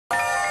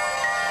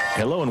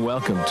Hello and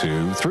welcome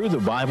to Through the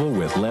Bible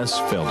with Les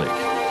Feldick.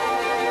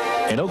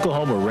 An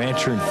Oklahoma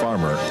rancher and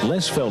farmer,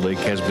 Les Feldick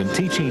has been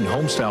teaching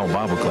homestyle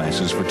Bible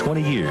classes for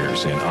 20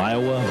 years in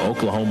Iowa,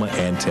 Oklahoma,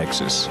 and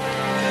Texas.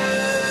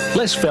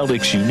 Les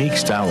Feldick's unique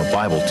style of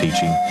Bible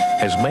teaching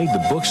has made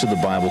the books of the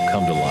Bible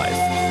come to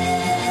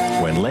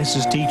life. When Les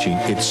is teaching,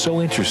 it's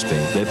so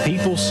interesting that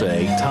people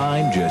say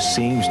time just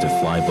seems to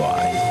fly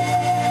by.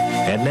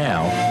 And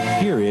now,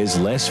 here is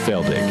Les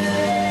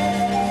Feldick.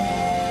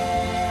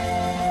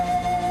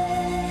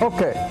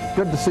 Okay,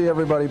 good to see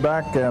everybody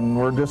back, and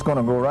we're just going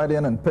to go right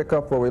in and pick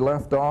up where we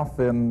left off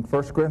in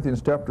 1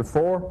 Corinthians chapter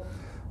 4.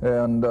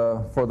 And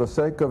for the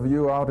sake of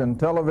you out in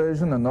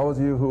television and those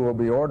of you who will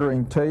be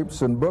ordering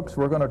tapes and books,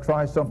 we're going to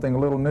try something a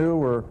little new.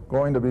 We're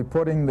going to be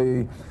putting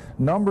the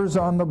numbers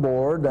on the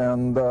board,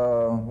 and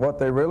what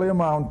they really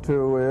amount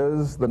to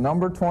is the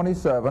number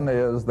 27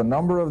 is the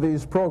number of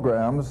these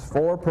programs,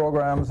 4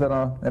 programs in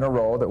a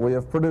row that we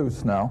have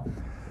produced now.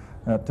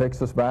 That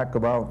takes us back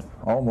about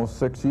almost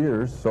 6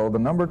 years. So the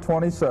number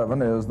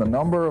 27 is the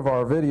number of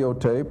our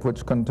videotape,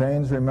 which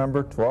contains,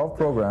 remember, 12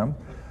 programs.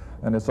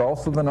 And it's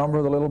also the number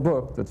of the little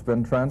book that's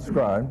been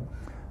transcribed.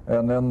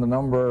 And then the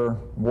number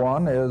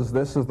 1 is,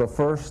 this is the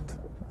first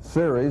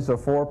series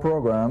of 4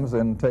 programs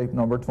in tape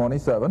number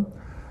 27.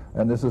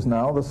 And this is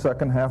now the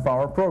second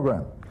half-hour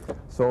program.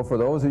 So for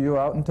those of you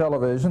out in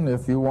television,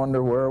 if you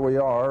wonder where we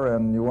are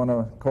and you want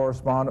to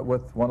correspond it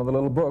with one of the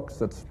little books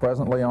that's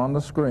presently on the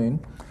screen,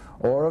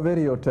 or a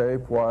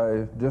videotape,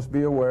 why, just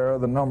be aware of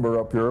the number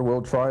up here.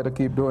 We'll try to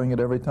keep doing it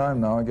every time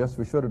now. I guess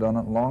we should have done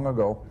it long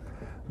ago.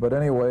 But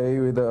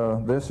anyway,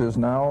 this is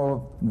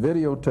now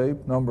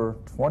videotape number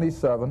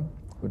 27,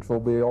 which will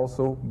be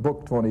also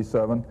book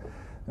 27,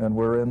 and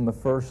we're in the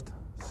first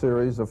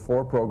series of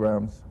 4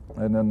 programs.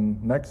 And then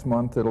next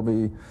month it'll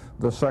be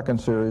the second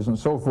series and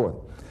so forth.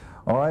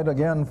 All right,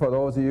 again, for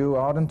those of you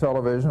out in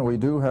television, we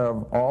do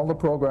have all the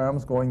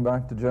programs going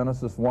back to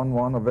Genesis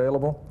 1:1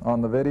 available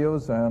on the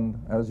videos, and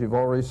as you've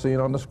already seen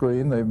on the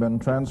screen, they've been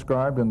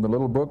transcribed in the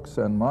little books,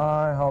 and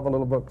my, how the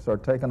little books are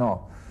taken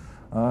off.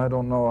 I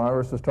don't know,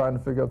 Iris was trying to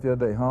figure out the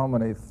other day how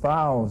many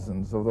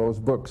thousands of those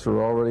books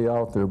are already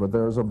out there, but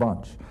there's a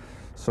bunch.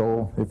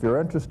 So if you're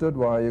interested,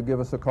 why, you give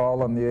us a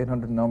call on the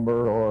 800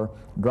 number or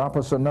drop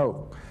us a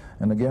note.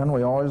 And again,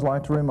 we always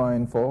like to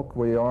remind folk,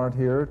 we aren't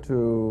here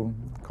to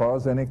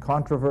cause any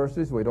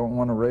controversies. We don't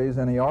want to raise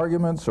any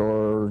arguments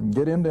or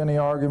get into any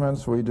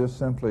arguments. We just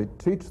simply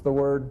teach the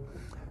Word,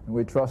 and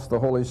we trust the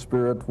Holy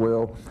Spirit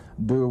will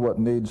do what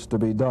needs to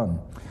be done.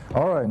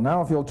 All right,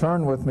 now if you'll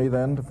turn with me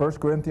then to 1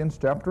 Corinthians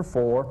chapter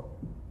 4.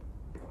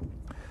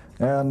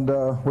 And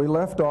we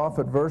left off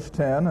at verse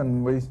 10,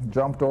 and we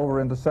jumped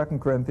over into 2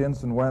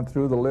 Corinthians and went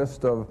through the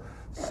list of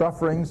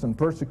sufferings and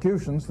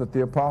persecutions that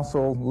the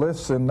apostle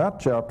lists in that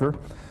chapter.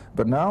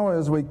 But now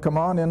as we come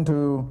on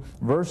into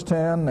verse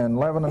 10 and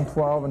 11 and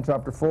 12 in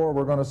chapter 4,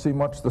 we're going to see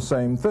much the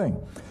same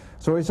thing.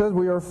 So he says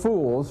we are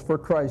fools for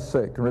Christ's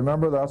sake. And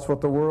remember, that's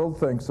what the world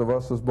thinks of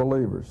us as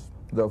believers,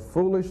 the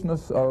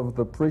foolishness of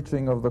the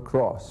preaching of the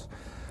cross.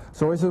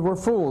 So he says we're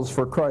fools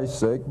for Christ's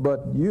sake,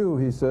 but you,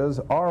 he says,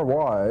 are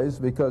wise,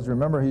 because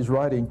remember, he's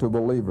writing to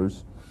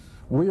believers.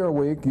 We are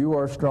weak, you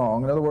are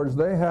strong. In other words,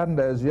 they hadn't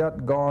as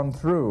yet gone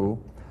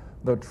through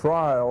the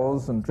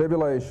trials and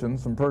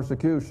tribulations and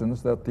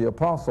persecutions that the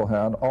apostle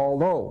had,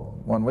 although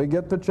when we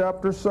get to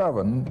chapter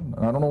 7,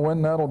 I don't know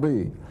when that'll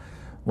be,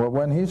 well,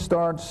 when he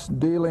starts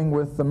dealing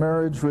with the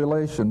marriage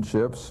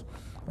relationships,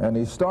 and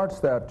he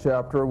starts that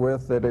chapter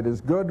with that it is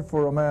good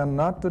for a man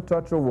not to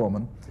touch a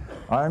woman,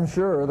 I'm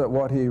sure that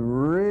what he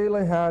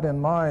really had in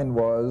mind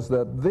was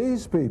that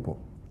these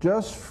people,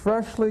 just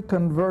freshly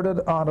converted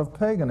out of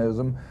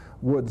paganism,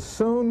 would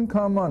soon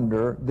come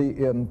under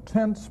the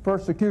intense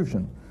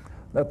persecution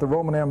that the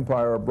Roman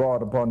Empire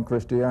brought upon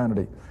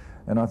Christianity.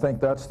 And I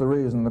think that's the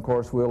reason, of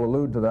course, we'll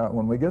allude to that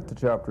when we get to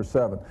chapter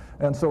 7.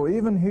 And so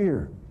even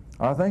here,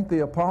 I think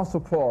the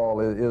Apostle Paul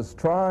is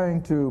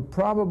trying to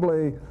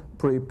probably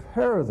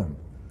prepare them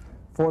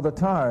for the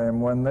time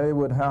when they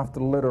would have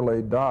to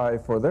literally die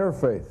for their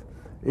faith,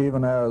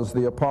 even as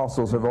the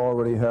apostles have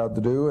already had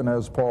to do, and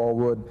as Paul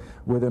would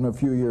within a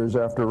few years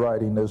after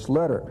writing this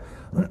letter.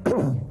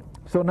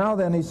 So now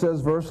then he says,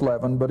 verse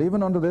 11, but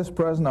even unto this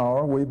present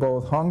hour we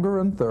both hunger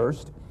and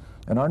thirst,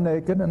 and are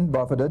naked and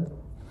buffeted,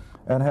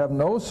 and have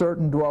no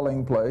certain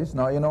dwelling place.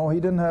 Now, you know, he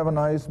didn't have a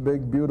nice,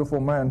 big, beautiful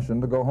mansion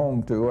to go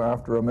home to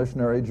after a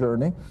missionary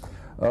journey.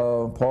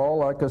 Paul,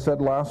 like I said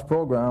last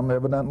program,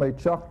 evidently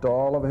chucked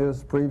all of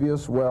his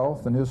previous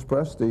wealth and his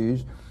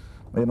prestige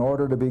in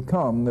order to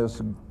become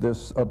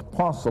this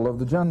apostle of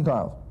the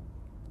Gentiles.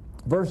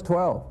 Verse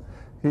 12.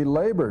 He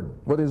labored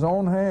with his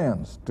own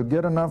hands to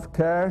get enough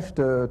cash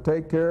to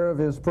take care of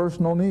his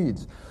personal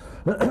needs.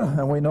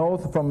 And we know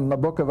from the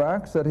book of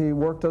Acts that he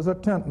worked as a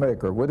tent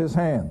maker with his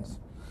hands.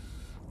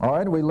 All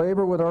right, we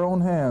labor with our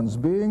own hands.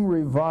 Being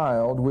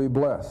reviled, we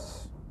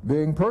bless.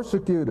 Being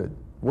persecuted,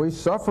 we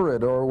suffer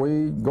it, or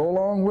we go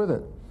along with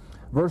it.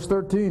 Verse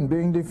 13,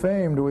 being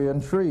defamed, we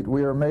entreat.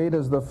 We are made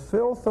as the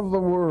filth of the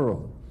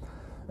world,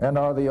 and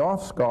are the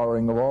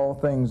offscouring of all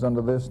things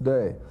unto this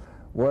day.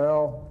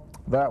 Well,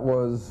 that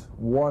was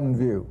one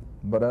view.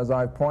 But as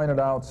I pointed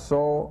out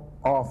so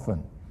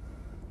often,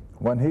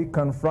 when he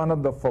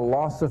confronted the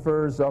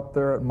philosophers up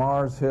there at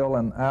Mars Hill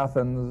in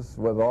Athens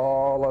with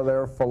all of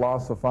their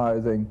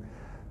philosophizing,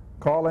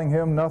 calling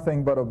him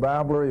nothing but a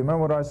babbler, you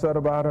remember what I said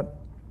about it?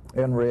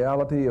 In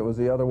reality, it was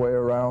the other way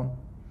around.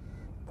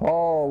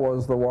 Paul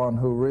was the one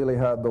who really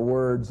had the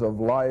words of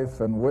life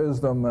and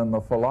wisdom, and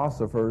the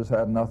philosophers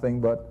had nothing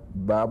but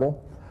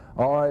babble.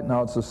 All right,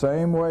 now it's the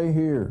same way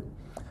here.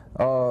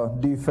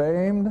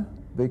 Defamed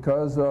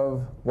because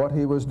of what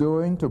he was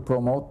doing to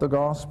promote the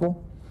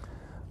gospel.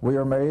 We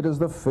are made as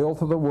the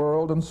filth of the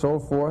world and so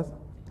forth.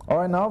 All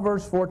right, now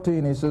verse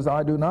 14, he says,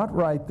 I do not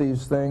write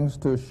these things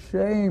to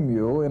shame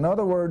you. In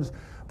other words,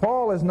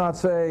 Paul is not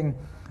saying,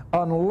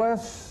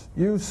 unless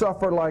you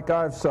suffer like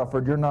I've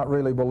suffered, you're not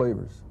really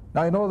believers.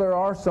 Now, you know there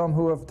are some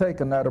who have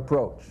taken that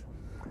approach.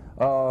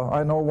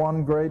 I know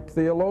one great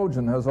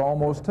theologian has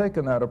almost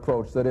taken that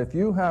approach, that if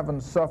you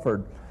haven't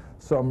suffered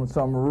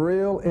some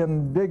real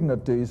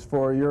indignities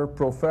for your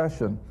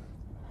profession,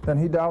 then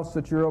he doubts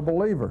that you're a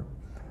believer.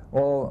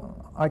 Well,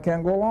 I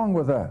can't go along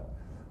with that.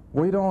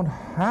 We don't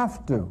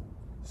have to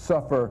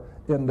suffer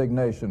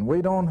indignation.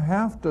 We don't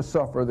have to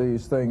suffer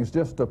these things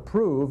just to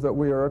prove that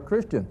we are a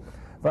Christian.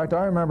 In fact,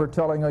 I remember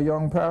telling a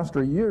young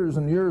pastor years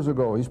and years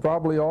ago, he's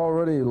probably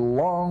already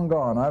long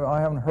gone. I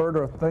haven't heard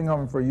a thing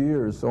of him for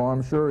years, so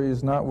I'm sure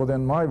he's not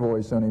within my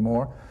voice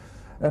anymore.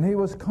 And he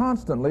was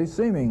constantly,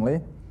 seemingly,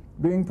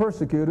 being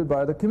persecuted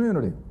by the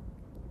community.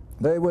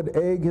 They would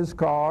egg his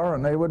car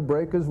and they would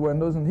break his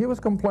windows, and he was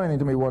complaining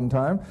to me one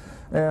time,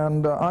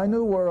 and I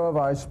knew whereof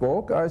I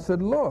spoke. I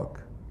said,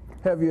 look,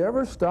 have you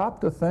ever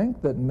stopped to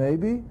think that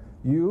maybe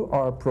you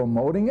are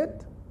promoting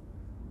it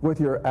with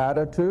your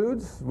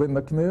attitudes in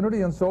the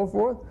community and so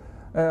forth?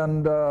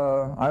 And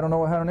I don't know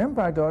what had an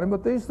impact on him,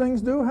 but these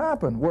things do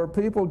happen, where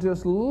people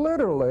just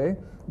literally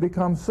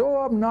become so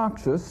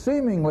obnoxious,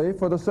 seemingly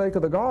for the sake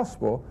of the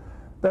gospel,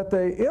 that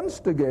they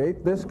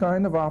instigate this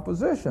kind of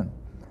opposition.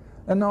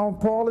 And now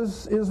Paul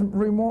is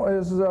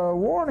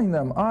warning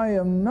them, I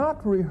am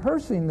not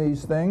rehearsing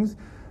these things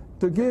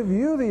to give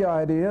you the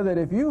idea that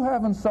if you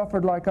haven't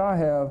suffered like I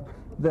have,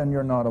 then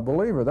you're not a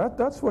believer.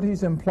 That's what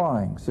he's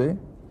implying, see?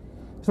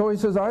 So he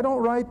says, I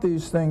don't write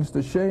these things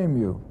to shame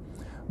you,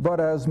 but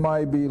as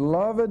my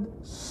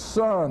beloved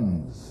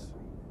sons.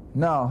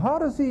 Now, how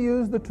does he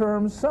use the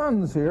term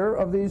sons here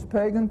of these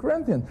pagan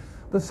Corinthians?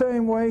 The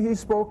same way he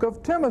spoke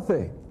of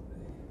Timothy.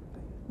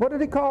 What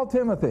did he call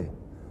Timothy?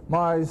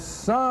 My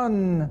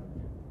son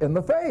in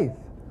the faith.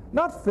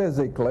 Not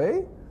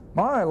physically.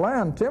 My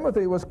land,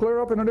 Timothy was clear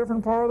up in a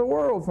different part of the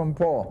world from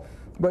Paul.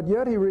 But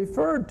yet he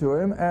referred to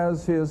him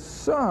as his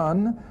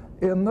son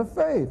in the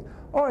faith.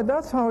 All right,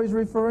 that's how he's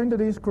referring to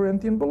these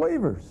Corinthian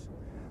believers.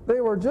 They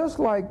were just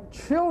like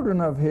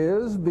children of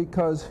his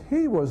because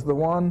he was the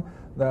one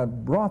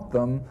that brought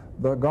them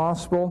the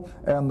gospel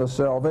and the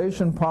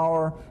salvation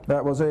power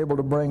that was able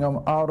to bring them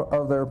out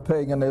of their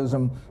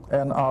paganism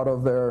and out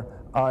of their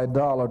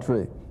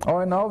idolatry. All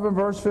right, now in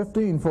verse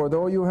 15, for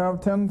though you have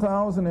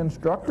 10,000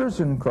 instructors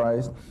in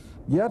Christ,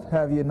 yet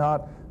have ye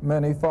not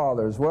many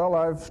fathers. Well,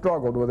 I've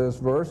struggled with this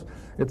verse.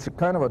 It's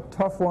kind of a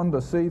tough one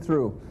to see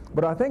through.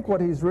 But I think what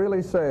he's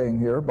really saying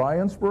here, by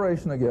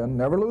inspiration again,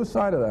 never lose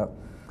sight of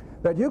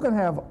that you can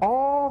have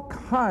all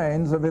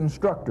kinds of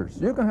instructors.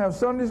 You can have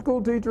Sunday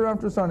school teacher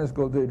after Sunday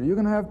school teacher. You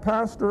can have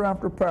pastor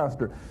after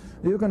pastor.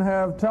 You can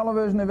have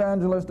television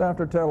evangelist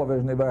after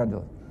television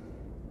evangelist.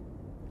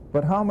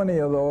 But how many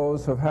of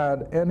those have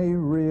had any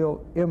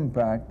real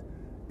impact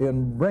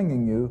in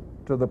bringing you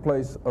to the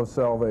place of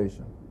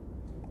salvation?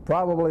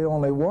 Probably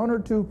only one or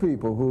two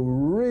people who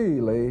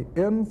really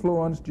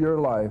influenced your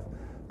life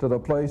to the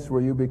place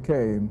where you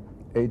became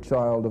a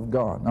child of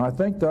God. Now, I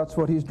think that's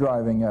what he's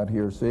driving at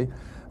here, see?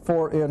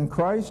 For in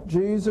Christ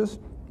Jesus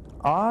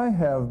I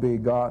have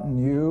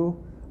begotten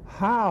you.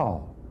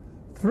 How?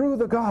 Through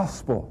the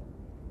gospel.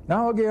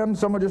 Now again,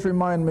 someone just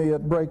remind me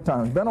at break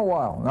time. It's been a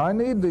while. Now, I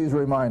need these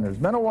reminders.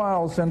 It's been a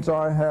while since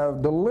I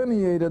have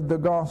delineated the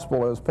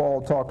gospel as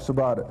Paul talks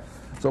about it.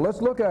 So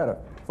let's look at it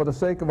for the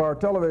sake of our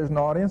television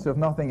audience, if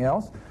nothing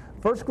else.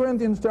 1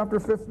 Corinthians chapter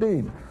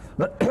 15.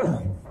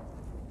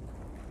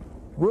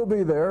 We'll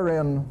be there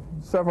in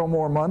several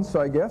more months,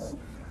 I guess.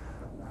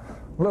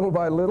 Little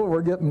by little,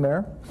 we're getting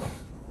there.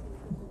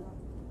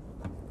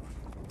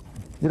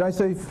 Did I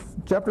say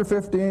chapter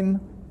 15,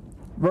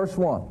 verse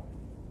 1?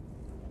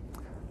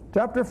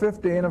 Chapter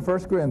 15 of 1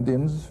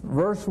 Corinthians,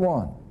 verse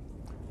 1.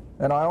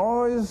 And I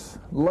always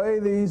lay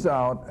these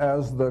out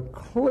as the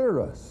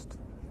clearest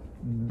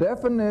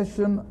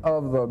definition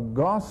of the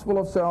gospel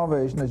of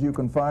salvation as you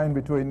can find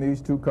between these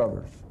two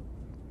covers.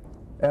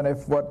 And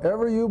if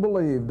whatever you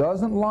believe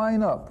doesn't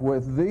line up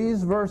with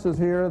these verses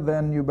here,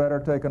 then you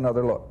better take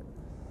another look.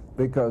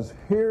 Because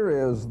here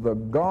is the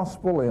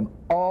gospel in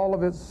all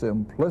of its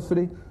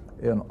simplicity,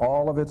 in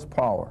all of its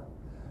power.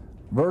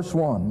 Verse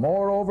 1,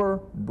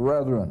 moreover,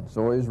 brethren,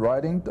 so he's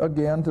writing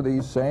again to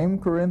these same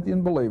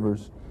Corinthian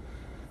believers,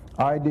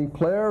 I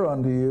declare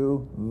unto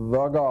you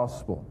the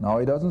gospel. Now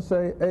he doesn't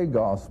say a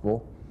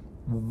gospel,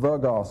 the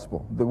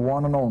gospel, the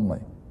one and only,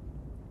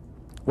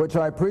 which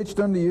I preached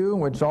unto you,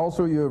 which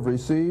also you have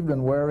received,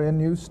 and wherein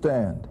you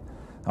stand.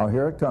 Now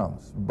here it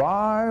comes.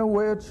 By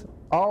which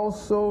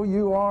also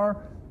you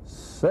are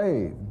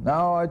saved.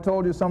 Now I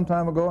told you some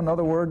time ago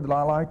another word that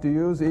I like to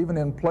use, even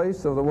in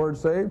place of the word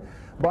saved,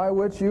 by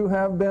which you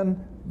have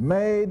been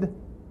made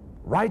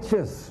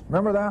righteous.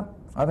 Remember that?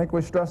 I think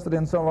we stressed it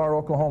in some of our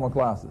Oklahoma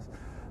classes.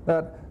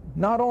 That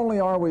not only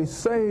are we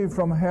saved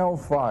from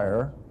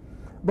hellfire,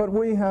 but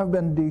we have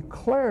been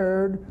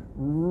declared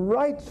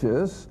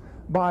righteous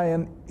by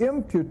an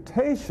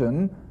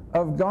imputation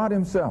of God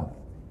Himself.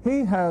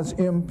 He has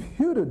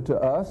imputed to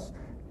us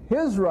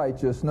His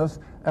righteousness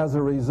as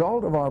a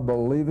result of our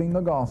believing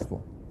the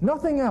gospel.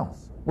 Nothing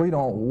else. We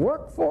don't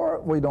work for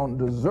it. We don't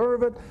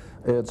deserve it.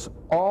 It's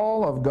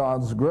all of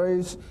God's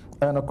grace,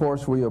 and of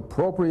course we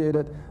appropriate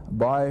it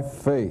by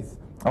faith.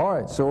 All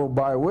right, so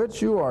by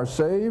which you are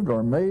saved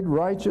or made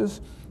righteous,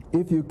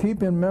 if you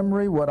keep in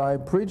memory what I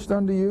preached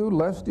unto you,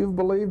 lest you've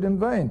believed in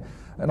vain.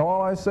 And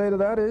all I say to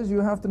that is you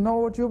have to know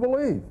what you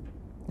believe.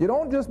 You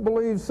don't just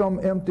believe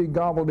some empty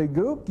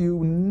gobbledygook.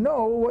 You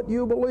know what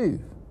you believe.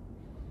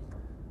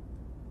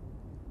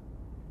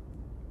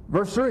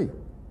 Verse 3.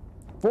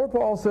 For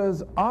Paul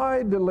says,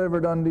 I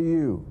delivered unto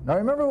you. Now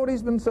remember what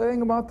he's been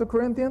saying about the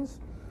Corinthians?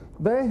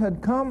 They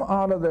had come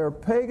out of their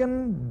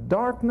pagan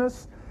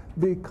darkness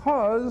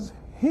because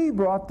he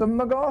brought them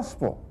the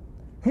gospel.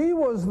 He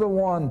was the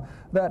one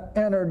that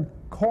entered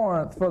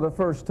Corinth for the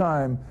first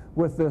time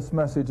with this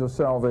message of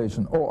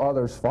salvation. Oh,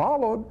 others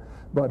followed,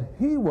 but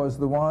he was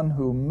the one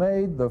who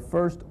made the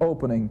first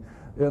opening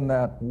in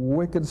that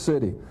wicked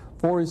city.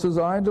 For he says,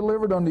 I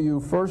delivered unto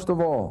you first of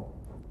all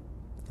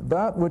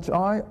that which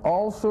I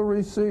also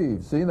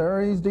received. See,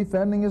 there he's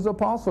defending his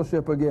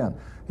apostleship again.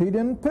 He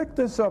didn't pick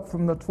this up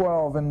from the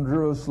 12 in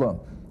Jerusalem.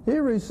 He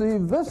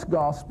received this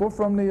gospel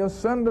from the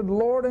ascended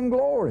Lord in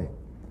glory.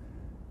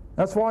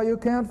 That's why you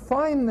can't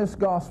find this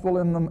gospel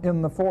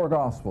in the four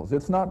gospels.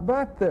 It's not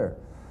back there.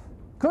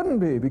 Couldn't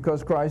be,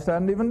 because Christ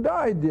hadn't even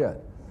died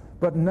yet.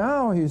 But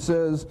now he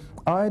says,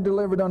 I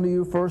delivered unto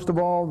you first of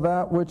all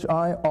that which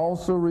I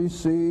also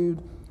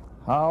received,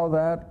 how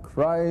that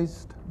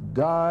Christ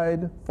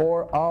died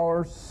for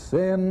our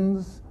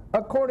sins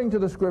according to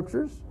the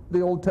Scriptures.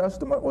 The Old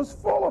Testament was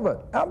full of it,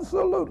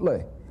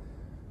 absolutely.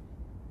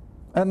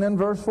 And then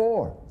verse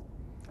 4,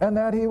 and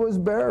that he was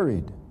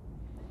buried,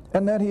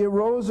 and that he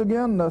arose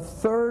again the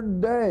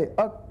third day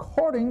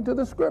according to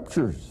the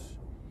Scriptures.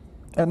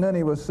 And then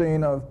he was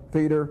seen of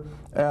Peter,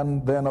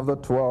 and then of the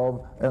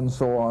 12, and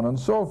so on and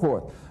so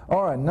forth.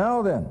 All right,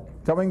 now then,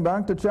 coming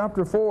back to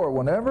chapter 4,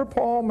 whenever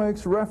Paul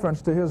makes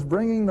reference to his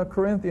bringing the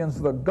Corinthians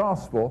the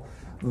gospel,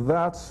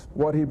 that's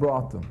what he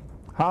brought them.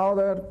 How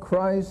that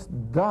Christ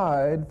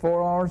died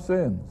for our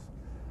sins.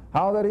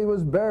 How that he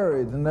was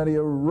buried and that he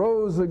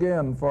arose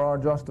again for our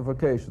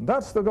justification.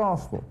 That's the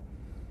gospel.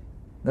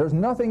 There's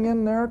nothing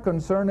in there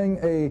concerning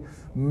a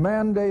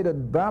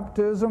mandated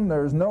baptism.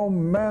 There's no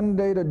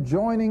mandated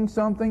joining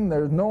something.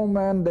 There's no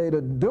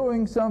mandated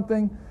doing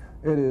something.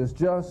 It is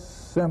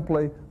just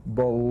simply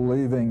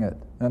believing it.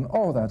 And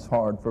oh, that's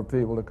hard for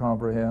people to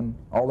comprehend.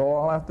 Although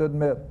I'll have to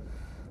admit,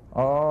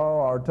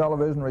 our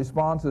television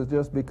response has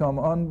just become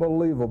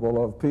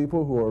unbelievable of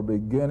people who are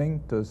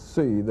beginning to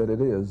see that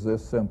it is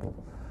this simple.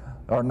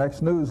 Our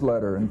next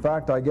newsletter. In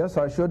fact, I guess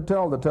I should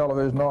tell the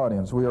television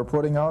audience, we are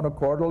putting out a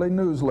quarterly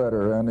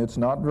newsletter, and it's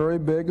not very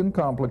big and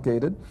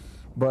complicated,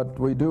 but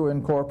we do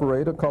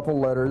incorporate a couple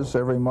letters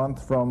every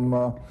month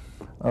from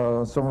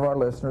some of our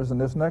listeners, and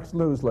this next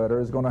newsletter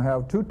is going to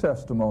have 2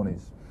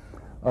 testimonies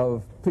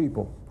of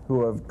people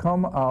who have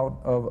come out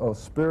of a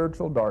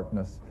spiritual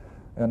darkness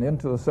and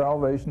into the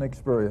salvation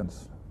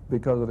experience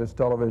because of this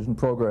television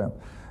program.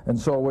 And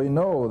so we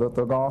know that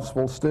the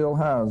gospel still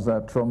has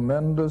that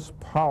tremendous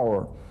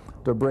power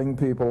to bring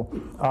people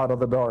out of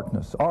the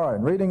darkness. All right,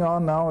 reading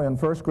on now in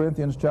 1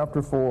 Corinthians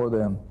chapter 4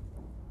 then.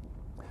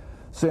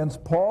 Since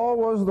Paul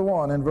was the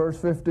one in verse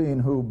 15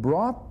 who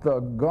brought the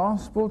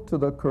gospel to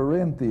the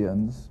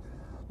Corinthians,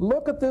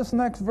 look at this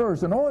next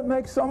verse, and it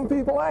makes some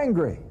people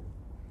angry.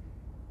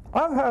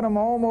 I've had them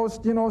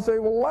almost, say,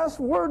 well, Les,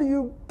 where do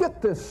you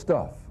get this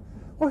stuff?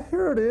 Well,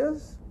 here it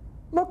is.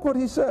 Look what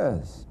he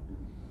says.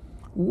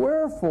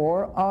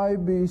 Wherefore I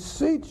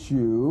beseech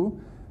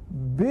you,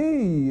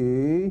 be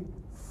ye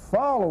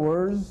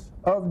followers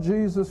of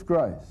Jesus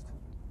Christ.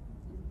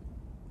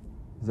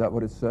 Is that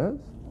what it says?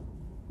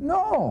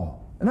 No.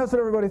 And that's what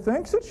everybody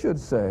thinks it should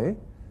say.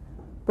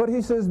 But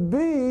he says, be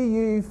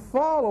ye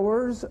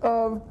followers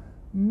of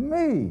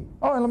me.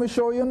 Oh, and let me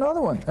show you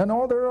another one. And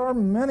there are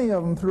many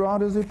of them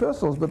throughout his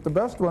epistles, but the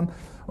best one,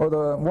 or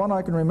the one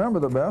I can remember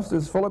the best,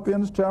 is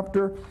Philippians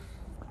chapter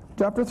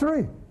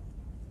 3.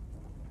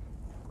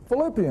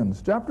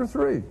 Philippians chapter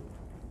 3.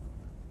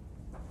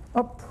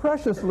 A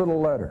precious little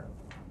letter.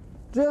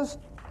 Just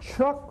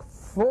chock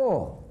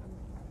full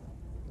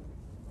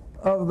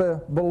of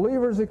the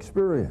believer's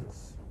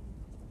experience.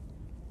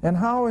 And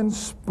how in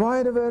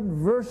spite of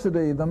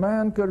adversity the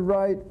man could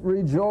write,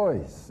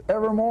 rejoice.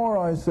 Evermore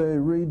I say,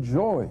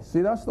 rejoice.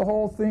 See, that's the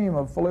whole theme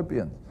of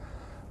Philippians.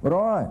 But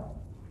all right.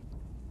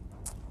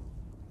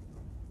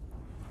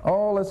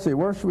 Oh, let's see.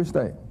 Where should we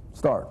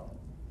start?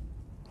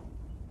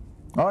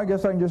 Oh, I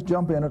guess I can just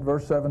jump in at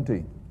verse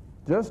 17.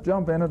 Just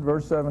jump in at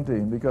verse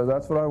 17, because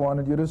that's what I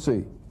wanted you to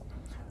see.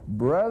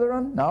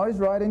 Brethren, now he's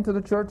writing to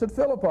the church at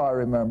Philippi,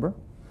 remember.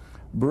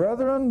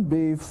 Brethren,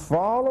 be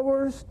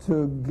followers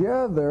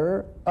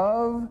together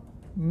of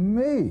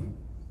me,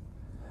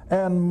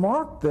 and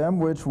mark them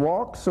which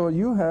walk, so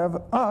you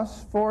have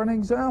us for an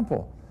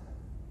example.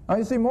 Now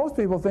you see, most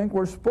people think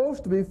we're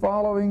supposed to be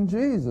following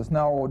Jesus.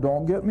 Now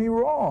don't get me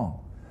wrong.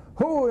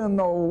 Who in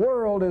the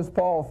world is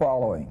Paul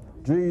following?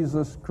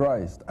 Jesus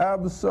Christ.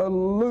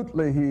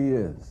 Absolutely he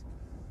is.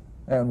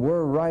 And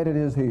we're right at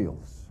his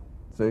heels.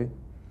 See?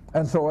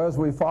 And so as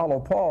we follow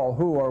Paul,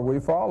 who are we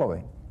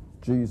following?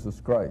 Jesus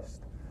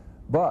Christ.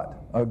 But,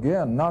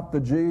 again, not the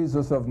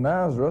Jesus of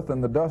Nazareth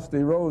and the dusty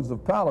roads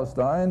of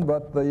Palestine,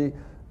 but the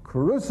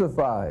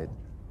crucified,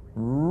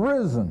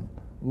 risen,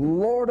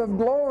 Lord of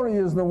glory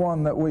is the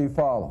one that we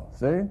follow.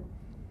 See?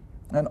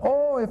 And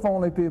oh, if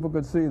only people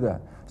could see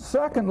that.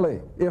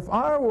 Secondly, if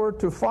I were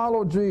to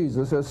follow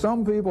Jesus, as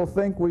some people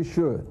think we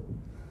should,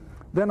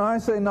 then I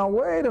say, now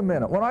wait a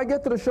minute. When I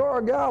get to the shore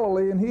of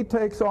Galilee and he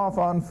takes off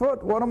on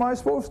foot, what am I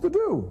supposed to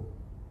do?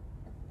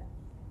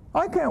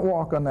 I can't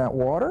walk on that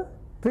water.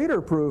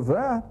 Peter proved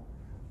that,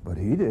 but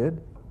he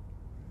did.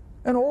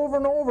 And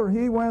over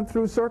he went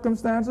through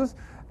circumstances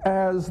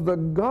as the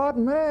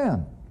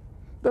God-man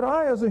that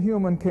I as a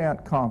human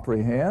can't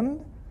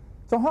comprehend.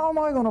 So how am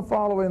I going to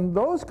follow in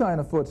those kind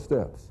of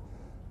footsteps?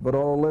 But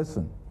oh,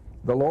 listen,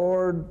 the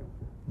Lord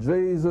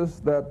Jesus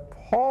that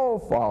Paul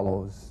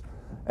follows,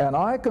 and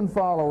I can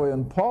follow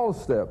in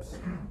Paul's steps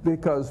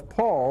because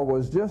Paul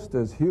was just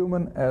as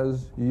human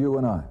as you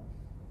and I.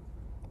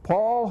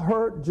 Paul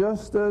hurt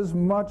just as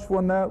much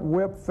when that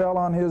whip fell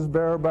on his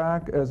bare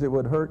back as it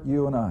would hurt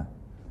you and I.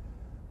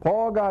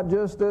 Paul got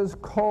just as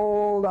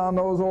cold on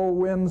those old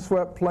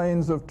wind-swept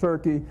plains of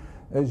Turkey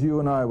as you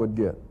and I would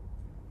get.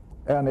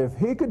 And if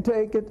he could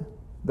take it,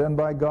 then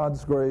by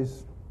God's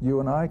grace,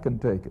 you and I can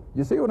take it.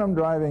 You see what I'm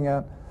driving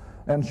at?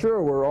 And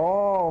sure, we're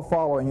all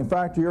following. In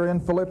fact, you're in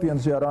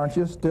Philippians yet, aren't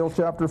you? Still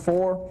chapter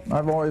 4?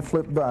 I've already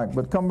flipped back,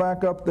 but come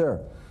back up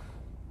there.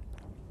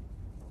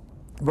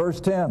 Verse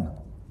 10.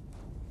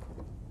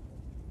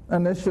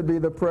 And this should be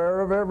the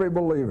prayer of every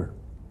believer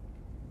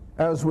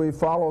as we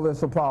follow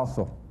this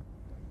apostle.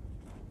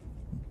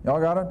 Y'all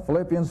got it?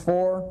 Philippians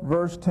 4,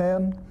 verse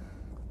 10.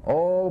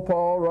 Oh,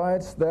 Paul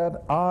writes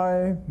that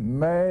I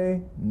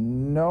may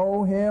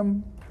know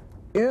him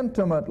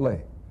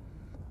intimately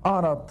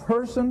on a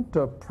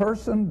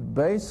person-to-person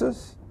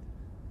basis,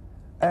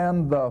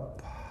 and the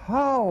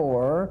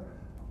power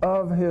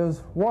of his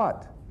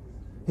what?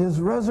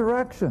 His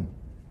resurrection.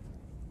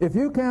 If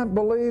you can't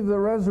believe the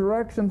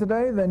resurrection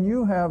today, then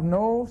you have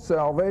no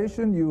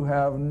salvation, you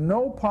have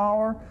no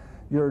power,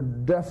 you're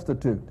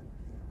destitute.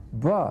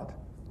 But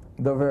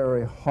the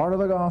very heart of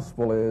the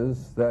gospel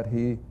is that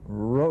he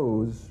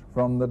rose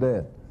from the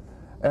dead.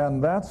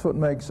 And that's what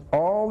makes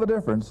all the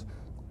difference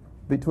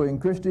between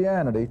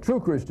Christianity, true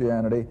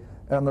Christianity,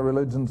 and the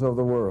religions of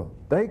the world.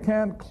 They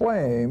can't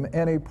claim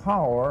any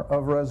power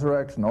of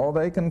resurrection. Oh,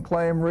 they can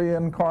claim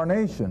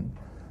reincarnation,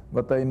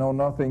 but they know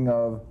nothing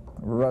of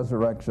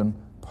resurrection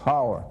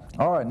power.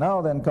 All right,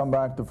 now then come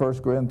back to 1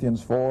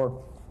 Corinthians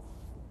 4.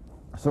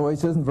 So he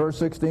says in verse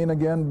 16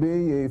 again,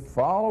 be ye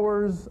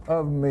followers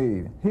of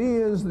me. He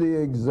is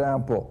the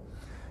example.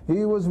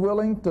 He was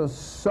willing to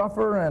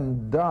suffer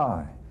and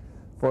die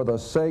for the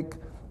sake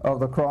of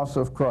the cross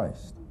of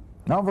Christ.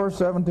 Now verse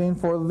 17,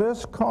 for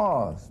this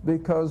cause,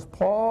 because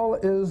Paul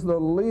is the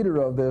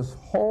leader of this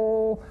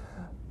whole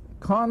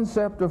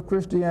concept of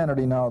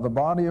Christianity now, the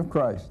body of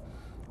Christ.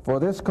 For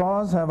this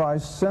cause have I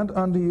sent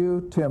unto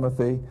you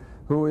Timothy,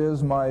 who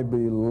is my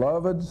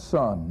beloved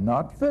son,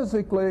 not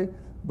physically,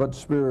 but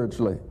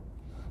spiritually,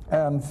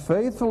 and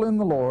faithful in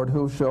the Lord,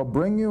 who shall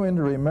bring you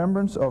into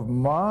remembrance of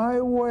my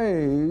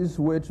ways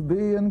which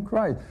be in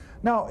Christ.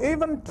 Now,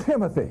 even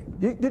Timothy,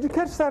 did you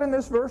catch that in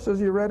this verse as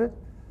you read it?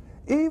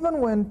 Even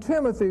when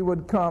Timothy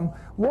would come,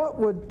 what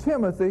would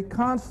Timothy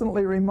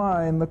constantly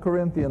remind the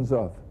Corinthians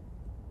of?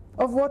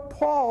 Of what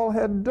Paul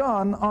had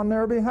done on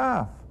their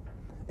behalf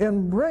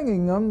in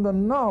bringing them the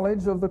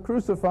knowledge of the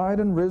crucified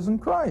and risen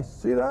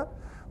Christ. See that?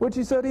 Which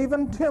he said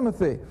even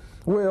Timothy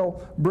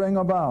will bring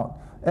about.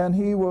 And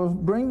he will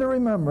bring to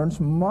remembrance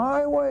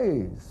my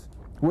ways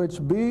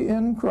which be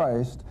in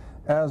Christ,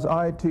 as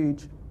I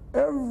teach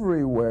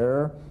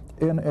everywhere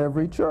in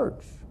every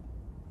church.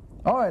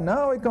 All right,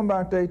 now we come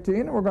back to 18,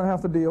 and we're going to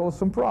have to deal with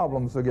some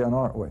problems again,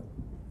 aren't we?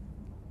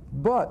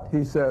 But,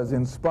 he says,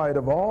 in spite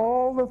of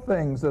all the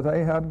things that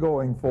they had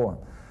going for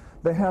them,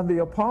 they had the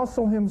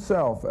apostle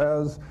himself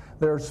as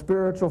their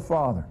spiritual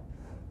father.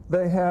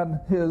 They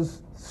had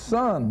his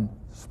son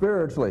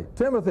spiritually,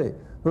 Timothy,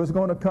 who was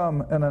going to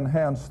come and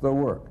enhance the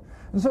work.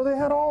 And so they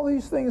had all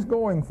these things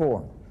going for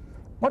them.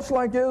 Much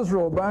like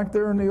Israel back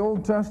there in the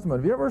Old Testament.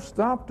 Have you ever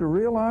stopped to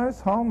realize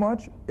how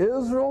much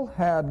Israel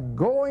had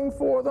going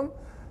for them?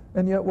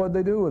 And yet what'd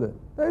they do with it?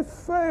 They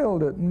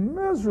failed it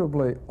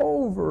miserably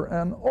over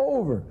and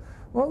over.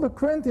 Well, the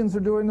Corinthians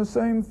are doing the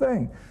same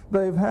thing.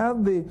 They've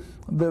had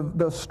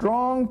the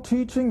strong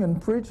teaching and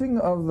preaching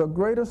of the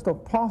greatest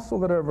apostle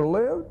that ever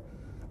lived.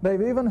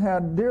 They've even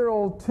had dear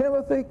old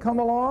Timothy come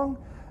along,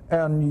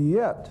 and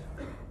yet,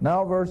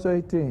 now verse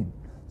 18,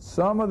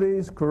 some of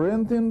these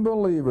Corinthian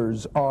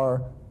believers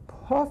are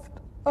puffed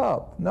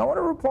up. Now,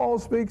 whenever Paul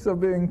speaks of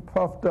being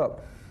puffed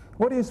up,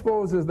 what do you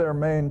suppose is their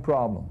main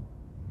problem?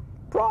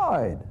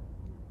 Pride.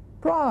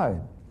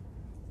 Pride.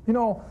 You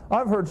know,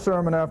 I've heard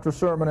sermon after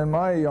sermon in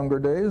my younger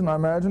days, and I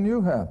imagine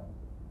you have.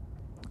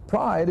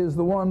 Pride is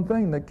the one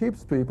thing that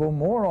keeps people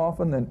more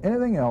often than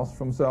anything else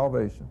from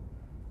salvation.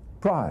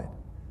 Pride.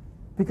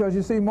 Because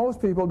you see,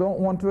 most people don't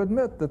want to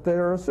admit that they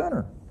are a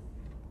sinner.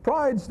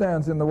 Pride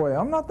stands in the way.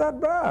 I'm not that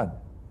bad.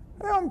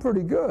 Hey, I'm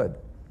pretty good.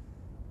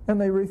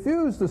 And they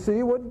refuse to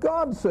see what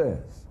God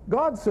says.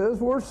 God says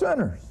we're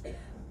sinners.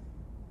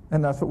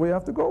 And that's what we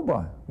have to go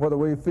by, whether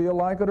we feel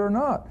like it or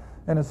not.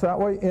 And it's that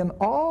way in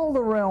all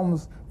the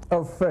realms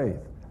of faith.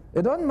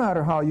 It doesn't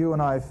matter how you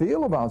and I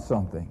feel about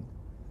something.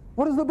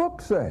 What does the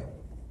book say?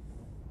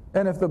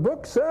 And if the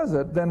book says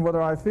it, then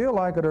whether I feel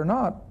like it or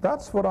not,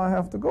 that's what I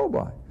have to go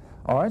by.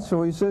 All right,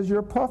 so he says,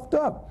 you're puffed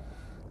up,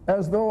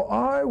 as though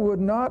I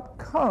would not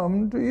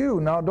come to you.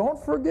 Now,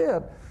 don't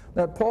forget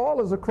that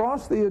Paul is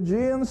across the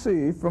Aegean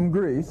Sea from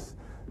Greece,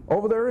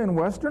 over there in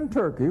western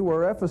Turkey,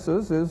 where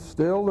Ephesus is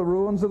still, the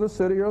ruins of the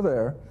city are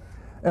there.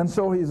 And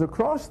so he's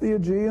across the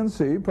Aegean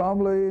Sea,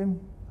 probably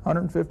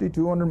 150,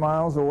 200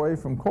 miles away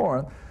from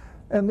Corinth.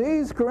 And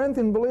these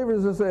Corinthian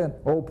believers are saying,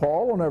 oh,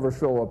 Paul will never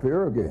show up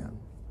here again.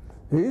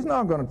 He's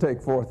not going to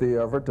take forth the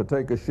effort to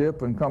take a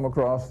ship and come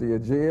across the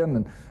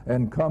Aegean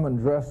and come and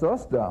dress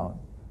us down.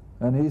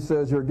 And he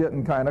says, you're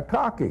getting kind of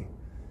cocky.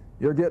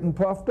 You're getting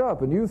puffed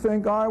up, and you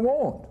think I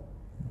won't.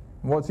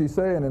 What's he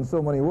saying in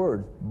so many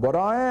words? But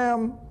I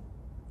am.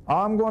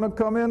 I'm going to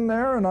come in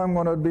there, and I'm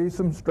going to be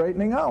some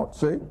straightening out,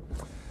 see?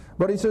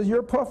 But he says,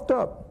 you're puffed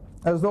up,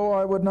 as though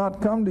I would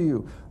not come to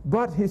you.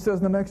 But, he says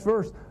in the next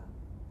verse,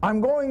 I'm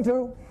going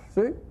to,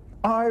 see?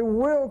 I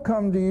will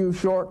come to you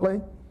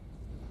shortly.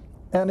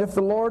 And if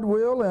the Lord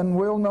will, and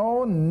will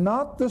know,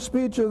 not the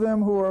speech of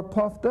them who are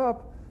puffed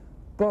up,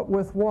 but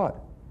with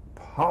what?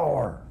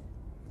 Power.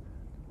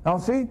 Now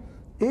see,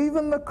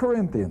 even the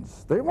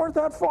Corinthians, they weren't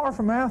that far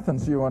from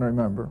Athens, you want to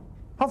remember.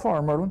 How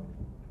far, Merlin?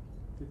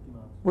 50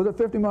 miles. Was it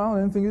 50 miles?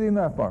 I didn't think even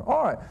that far.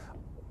 All right.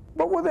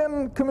 But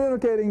within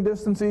communicating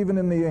distance even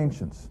in the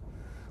ancients.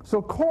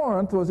 So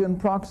Corinth was in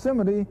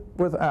proximity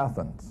with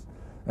Athens.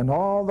 And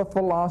all the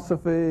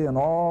philosophy and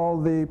all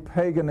the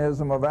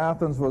paganism of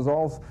Athens was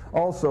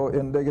also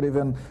indicative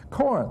in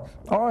Corinth.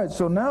 All right,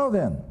 so now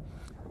then,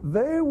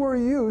 they were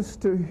used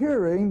to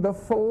hearing the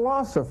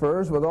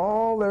philosophers with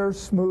all their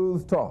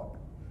smooth talk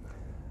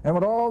and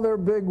with all their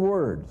big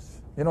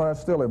words. You know, that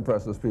still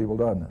impresses people,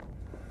 doesn't it?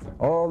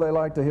 Oh, they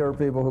like to hear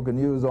people who can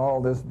use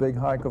all this big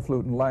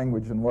highfalutin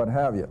language and what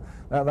have you.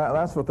 Now,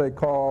 that's what they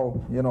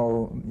call, you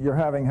know, you're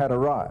having had a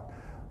riot.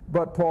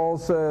 But Paul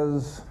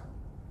says,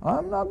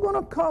 I'm not going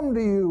to come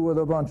to you with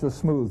a bunch of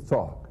smooth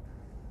talk.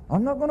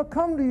 I'm not going to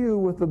come to you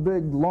with the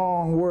big,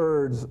 long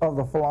words of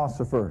the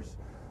philosophers.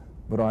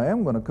 But I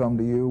am going to come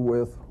to you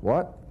with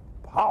what?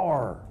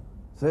 Power.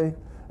 See?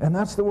 And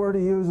that's the word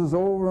he uses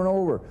over and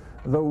over.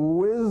 The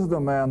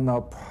wisdom and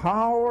the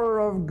power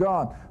of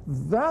God.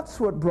 That's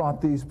what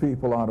brought these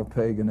people out of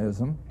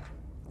paganism.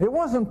 It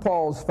wasn't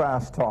Paul's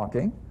fast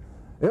talking.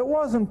 It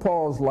wasn't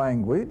Paul's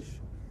language.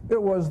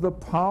 It was the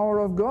power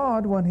of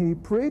God when he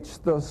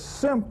preached the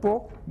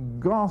simple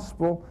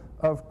gospel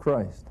of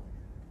Christ.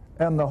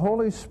 And the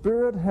Holy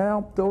Spirit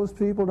helped those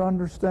people to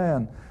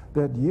understand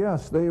that,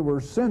 yes, they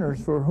were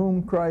sinners for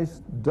whom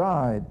Christ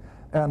died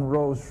and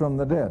rose from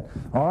the dead.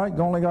 All right,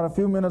 only got a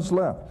few minutes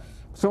left.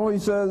 So he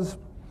says,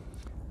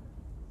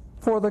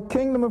 for the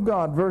kingdom of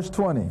God, verse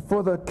 20,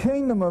 for the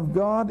kingdom of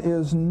God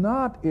is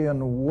not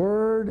in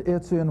word,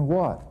 it's in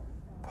what?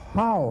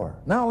 Power.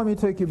 Now let me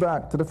take you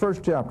back to the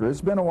first chapter.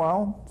 It's been a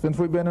while since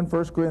we've been in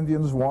 1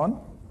 Corinthians 1.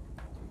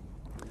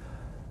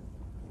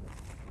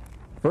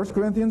 1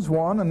 Corinthians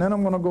 1, and then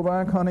I'm going to go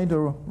back, honey,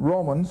 to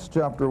Romans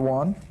chapter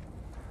 1.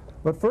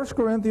 But 1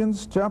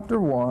 Corinthians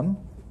chapter 1,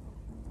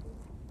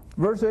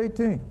 verse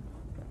 18.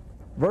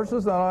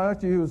 Verses that I like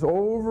to use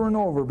over and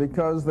over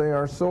because they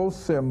are so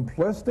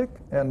simplistic,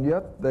 and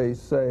yet they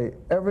say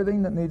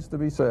everything that needs to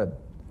be said.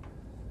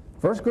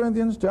 1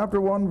 Corinthians chapter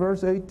 1,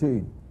 verse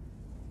 18.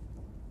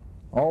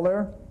 All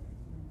there?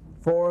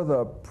 For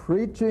the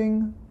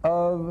preaching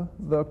of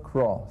the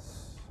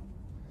cross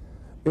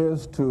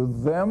is to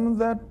them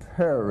that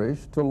perish,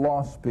 to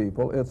lost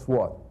people, it's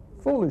what?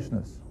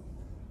 Foolishness.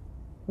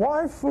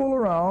 Why fool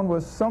around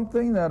with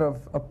something that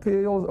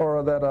appeals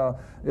or that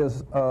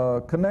is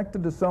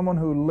connected to someone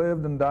who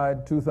lived and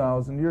died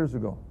 2,000 years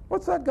ago?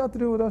 What's that got to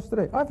do with us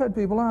today? I've had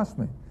people ask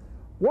me,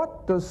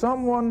 what does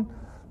someone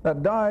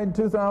that died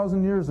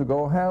 2,000 years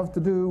ago have to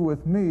do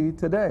with me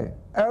today?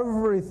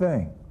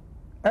 Everything.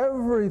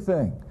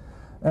 Everything.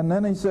 And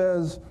then he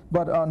says,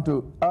 but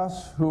unto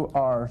us who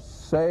are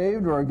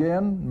saved, or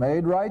again,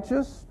 made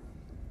righteous,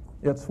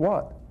 it's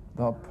what?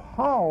 The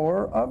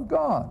power of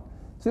God.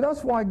 See,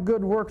 that's why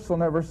good works will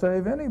never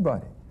save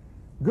anybody.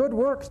 Good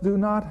works do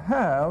not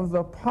have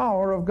the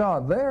power of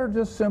God. They're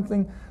just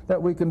something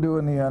that we can do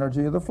in the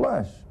energy of the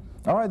flesh.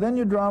 All right, then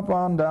you drop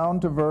on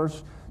down to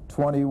verse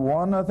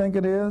 21, I think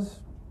it is.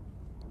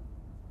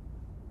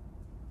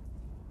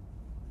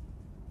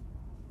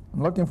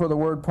 I'm looking for the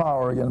word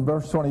power again,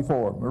 verse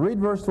 24. Read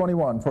verse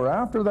 21. For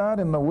after that,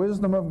 in the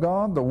wisdom of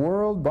God, the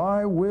world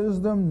by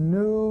wisdom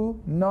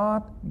knew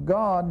not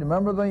God.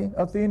 Remember the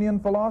Athenian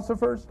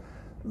philosophers?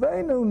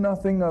 They knew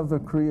nothing of the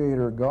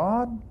Creator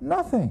God,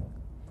 nothing.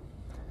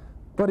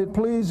 But it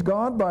pleased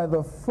God by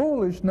the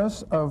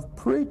foolishness of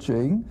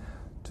preaching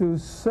to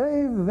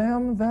save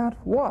them that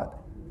what?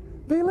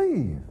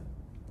 Believe.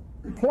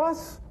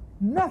 Plus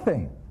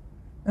nothing.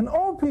 And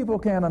all people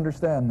can't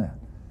understand that.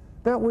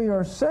 That we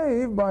are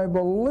saved by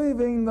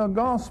believing the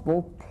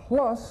gospel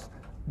plus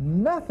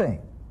nothing.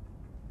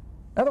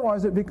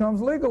 Otherwise it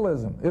becomes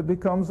legalism. It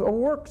becomes a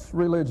works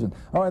religion.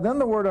 All right, then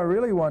the word I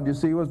really wanted you to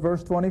see was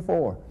verse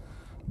 24.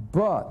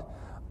 But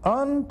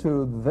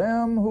unto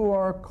them who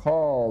are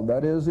called,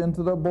 that is,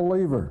 into the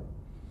believer,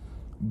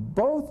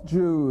 both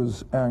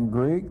Jews and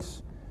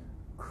Greeks,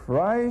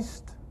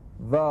 Christ,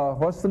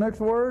 what's the next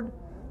word?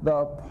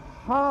 The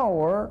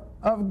power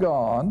of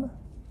God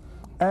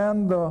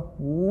and the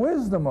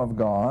wisdom of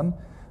God,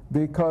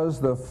 because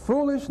the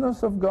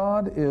foolishness of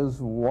God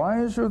is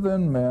wiser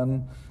than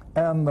men,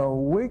 and the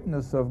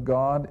weakness of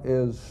God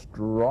is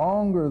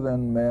stronger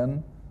than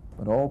men.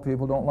 But all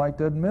people don't like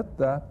to admit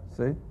that,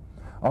 see?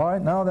 All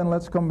right, now then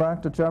let's come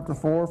back to chapter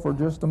 4 for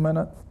just a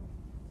minute.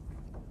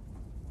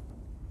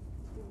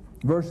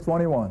 Verse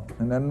 21,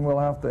 and then we'll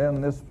have to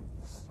end this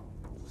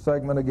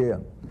segment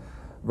again.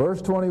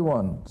 Verse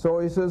 21, so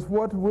he says,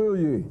 what will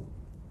ye,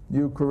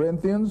 you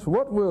Corinthians,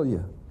 what will ye?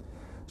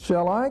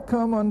 Shall I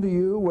come unto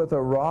you with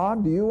a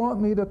rod? Do you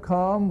want me to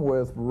come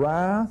with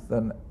wrath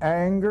and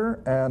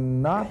anger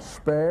and not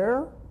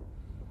spare?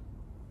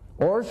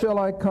 Or shall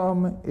I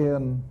come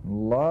in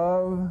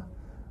love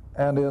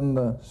and in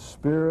the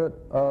spirit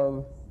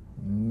of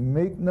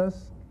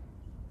meekness?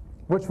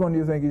 Which one do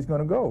you think he's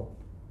going to go?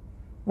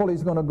 Well,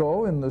 he's going to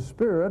go in the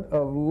spirit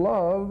of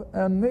love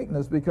and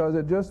meekness, because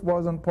it just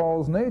wasn't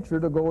Paul's nature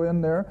to go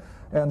in there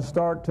and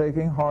start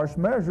taking harsh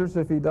measures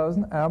if he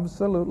doesn't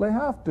absolutely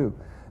have to.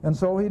 And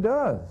so he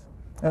does.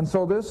 And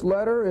so this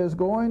letter is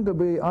going to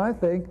be, I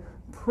think,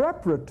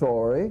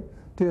 preparatory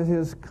to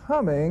his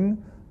coming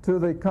to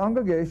the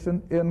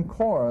congregation in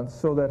Corinth,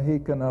 so that he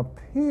can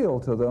appeal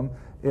to them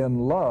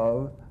in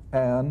love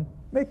and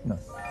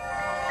meekness.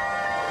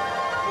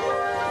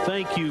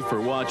 Thank you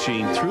for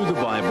watching Through the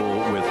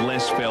Bible with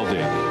Les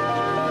Feldick,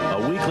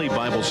 a weekly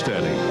Bible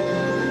study.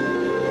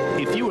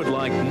 If you would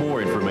like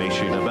more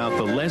information about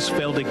the Les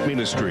Feldick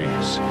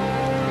Ministries,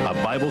 a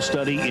Bible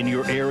study in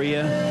your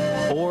area,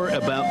 or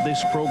about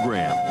this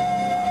program,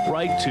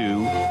 write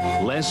to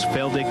Les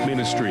Feldick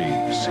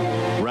Ministries,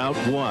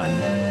 Route 1,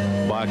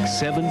 Box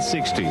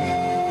 760,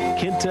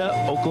 Kinta,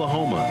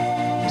 Oklahoma,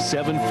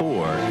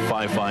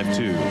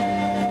 74552.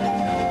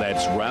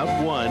 That's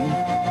Route 1,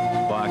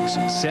 Box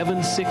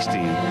 760,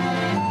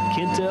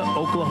 Kinta,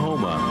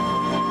 Oklahoma,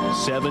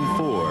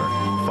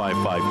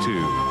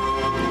 74552.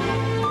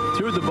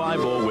 Through the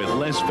Bible with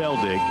Les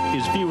Feldick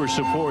is viewer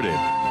supported,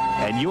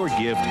 and your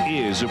gift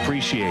is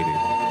appreciated.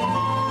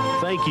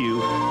 Thank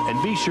you,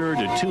 and be sure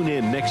to tune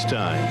in next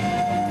time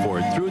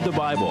for Through the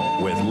Bible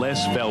with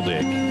Les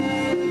Feldick.